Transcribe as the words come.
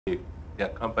There are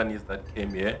companies that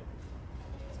came here,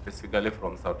 specifically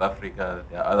from South Africa.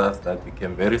 There are others that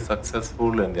became very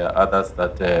successful, and there are others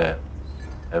that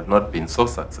have not been so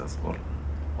successful.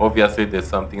 Obviously, there's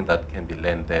something that can be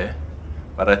learned there,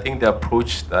 but I think the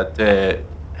approach that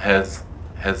has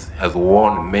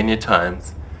won many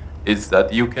times is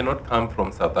that you cannot come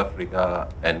from South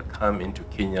Africa and come into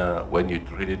Kenya when you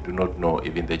really do not know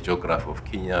even the geography of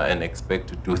Kenya and expect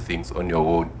to do things on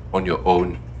your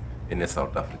own in a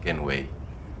South African way.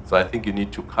 So I think you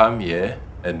need to come here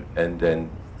and then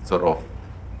sort of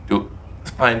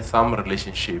find some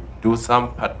relationship, do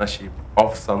some partnership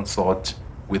of some sort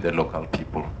with the local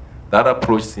people. That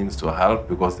approach seems to help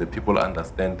because the people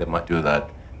understand the matter that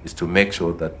is to make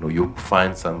sure that you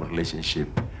find some relationship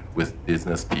with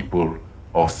business people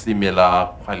or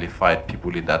similar qualified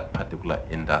people in that particular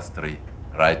industry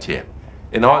right here.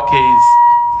 In our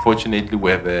case, fortunately,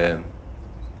 we have a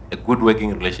good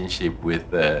working relationship with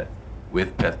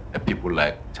people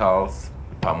like Charles,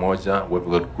 Pamoja. We've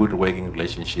got good working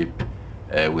relationship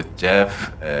with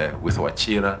Jeff, with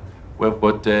Wachira. We've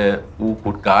got who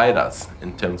could guide us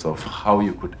in terms of how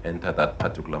you could enter that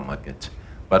particular market.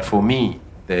 But for me,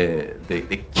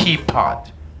 the key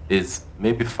part is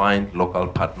maybe find local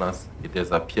partners. It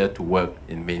has appeared to work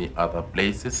in many other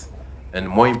places. And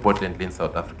more importantly, in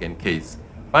South African case,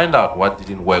 find out what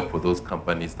didn't work for those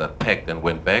companies that pegged and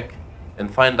went back,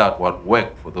 and find out what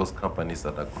worked for those companies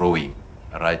that are growing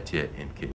right here in Kenya.